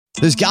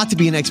There's got to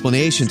be an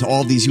explanation to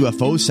all of these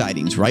UFO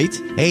sightings, right?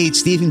 Hey,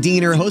 it's Stephen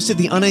Diener, host of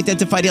the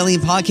Unidentified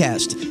Alien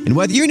Podcast. And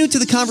whether you're new to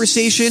the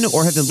conversation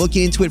or have been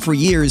looking into it for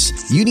years,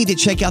 you need to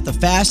check out the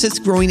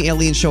fastest growing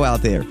alien show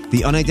out there,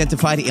 the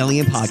Unidentified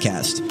Alien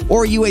Podcast,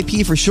 or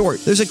UAP for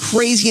short. There's a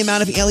crazy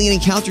amount of alien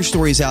encounter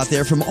stories out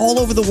there from all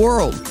over the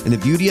world. And the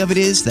beauty of it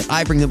is that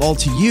I bring them all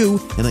to you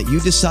and let you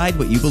decide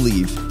what you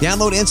believe.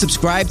 Download and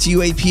subscribe to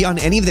UAP on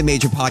any of the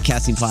major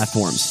podcasting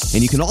platforms.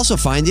 And you can also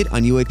find it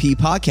on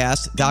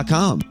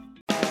UAPpodcast.com.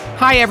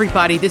 Hi,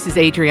 everybody. This is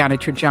Adriana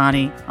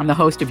Trajani. I'm the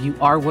host of You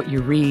Are What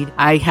You Read.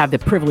 I have the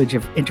privilege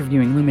of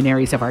interviewing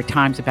luminaries of our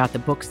times about the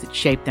books that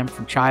shaped them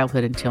from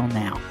childhood until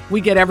now.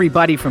 We get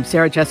everybody from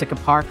Sarah Jessica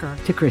Parker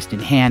to Kristen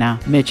Hanna,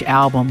 Mitch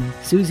Albom,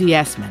 Susie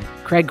Essman,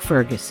 Craig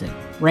Ferguson,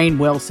 Rainn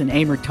Wilson,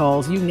 Amor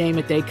Tolls, you name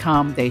it, they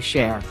come, they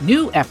share.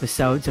 New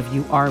episodes of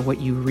You Are What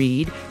You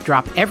Read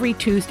drop every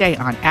Tuesday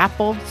on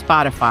Apple,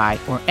 Spotify,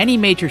 or any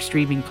major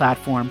streaming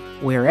platform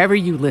wherever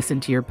you listen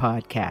to your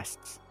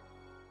podcasts.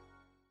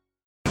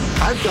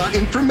 I've got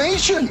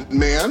information,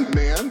 man.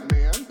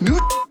 New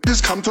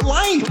has come to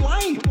light.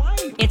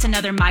 It's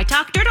another My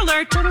Talk Dirt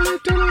Alert.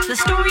 The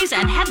stories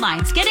and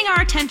headlines getting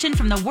our attention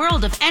from the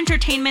world of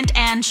entertainment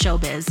and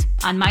showbiz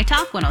on My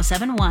Talk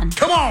 107.1.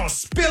 Come on,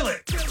 spill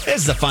it. This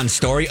is a fun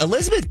story.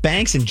 Elizabeth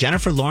Banks and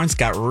Jennifer Lawrence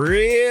got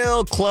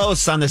real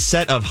close on the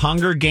set of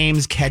Hunger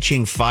Games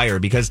Catching Fire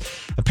because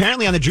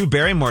apparently on the Drew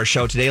Barrymore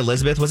show today,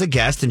 Elizabeth was a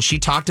guest and she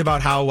talked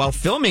about how while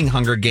filming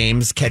Hunger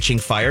Games Catching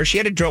Fire, she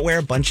had to wear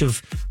a bunch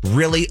of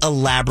really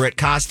elaborate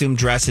costume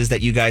dresses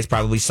that you guys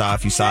probably saw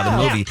if you saw the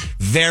movie. Yeah.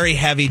 Very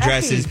heavy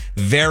dresses,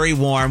 very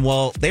warm.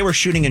 Well, they were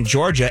shooting in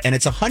Georgia and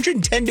it's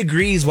 110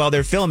 degrees while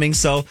they're filming.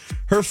 So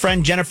her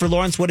friend Jennifer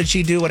Lawrence, what did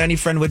she do? What any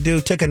friend would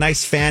do? Took a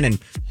nice fan and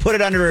put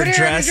it under her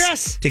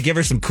dress to give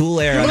her some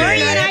cool air.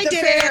 Lori and I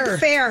did it at the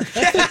fair.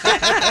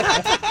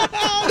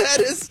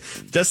 That is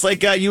just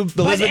like you,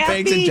 Elizabeth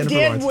Banks and Jennifer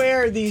Lawrence. Did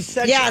wear these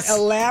such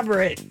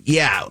elaborate.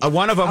 Yeah,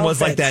 one of them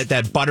outfits. Was like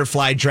that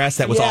butterfly dress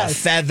that was all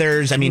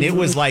feathers. I mean, it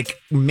was like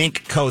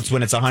mink coats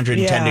when it's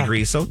 110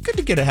 degrees. So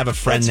good to have a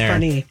friend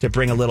to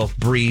bring a little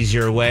breeze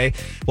your way.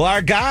 Well,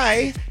 our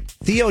guy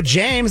Theo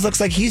James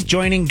looks like he's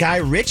joining Guy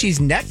Ritchie's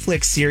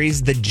Netflix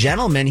series, The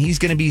Gentleman. He's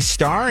going to be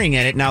starring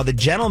in it. Now, The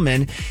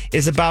Gentleman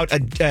is about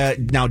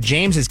now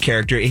James's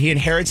character. He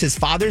inherits his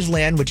father's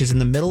land, which is in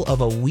the middle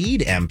of a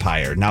weed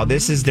empire. Now,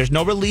 there's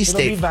no release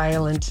date. It'll be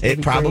violent.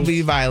 It probably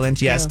be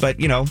violent, yes. But,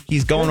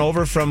 he's going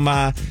over from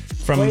White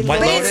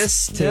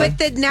Lotus to... But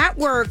the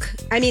network,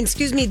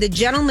 The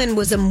Gentleman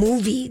was a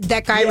movie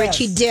that Guy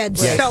Ritchie did.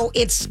 Yes. So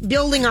it's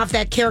building off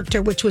that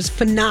character, which was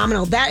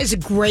phenomenal. That is a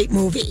great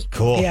movie.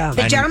 Cool. Yeah.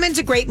 The Gentleman's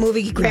a great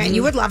movie, Grant.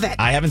 You would love it.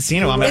 I haven't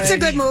seen it. It's a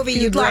good movie.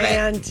 You'd love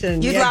it.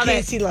 You'd love it.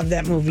 Casey loved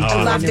that movie.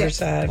 I loved it.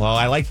 Well,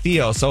 I like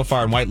Theo so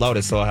far in White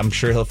Lotus, so I'm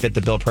sure he'll fit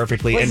the bill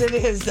perfectly. Was it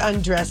his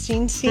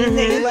undressing scene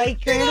that you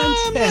like, Grant?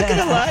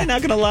 I'm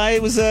not gonna lie.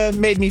 It was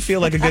made me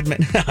feel like a good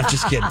man. No,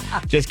 just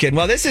kidding.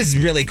 Well, this is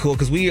really cool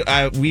because we've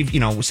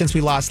since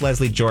we lost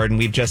Leslie Jordan,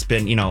 we've just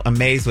been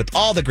amazed with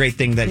all the great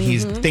things that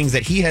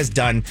he has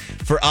done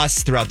for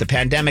us throughout the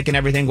pandemic and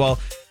everything. Well,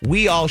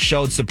 we all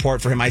showed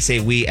support for him. I say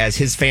we, as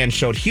his fans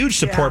showed huge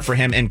support for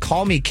him. And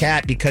call me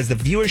Kat, because the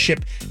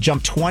viewership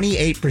jumped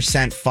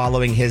 28%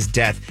 following his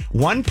death.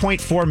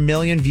 1.4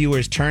 million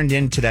viewers turned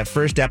into that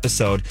first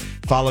episode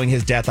following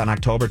his death on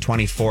October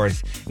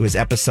 24th. It was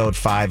episode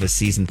 5 of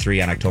season 3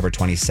 on October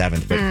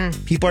 27th. But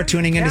people are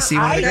tuning in to see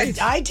one of the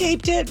greats. I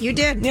taped it. You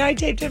did. Yeah, I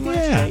taped it.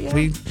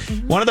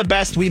 One of the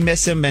best. We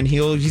miss him, and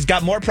he's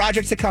got more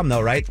projects to come,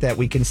 though, right? That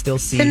we can still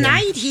see.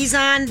 Tonight, he's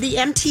on the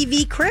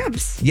MTV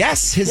Cribs.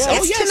 Yes.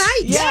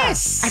 Tonight.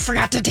 Yes. I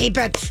forgot to tape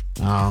it.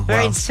 Oh, well, all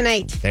right, it's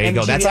tonight. There you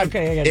go. That's on.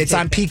 It's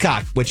on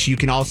Peacock, which you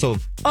can also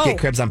get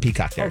Cribs on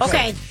Peacock there.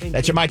 Okay. So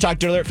that's your My Talk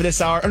Dirt Alert for this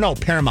hour. Or no,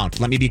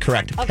 Paramount. Let me be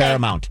correct. Okay.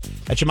 Paramount.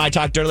 That's your My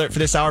Talk Dirt Alert for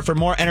this hour. For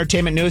more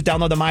entertainment news,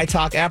 download the My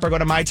Talk app or go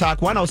to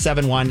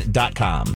mytalk1071.com.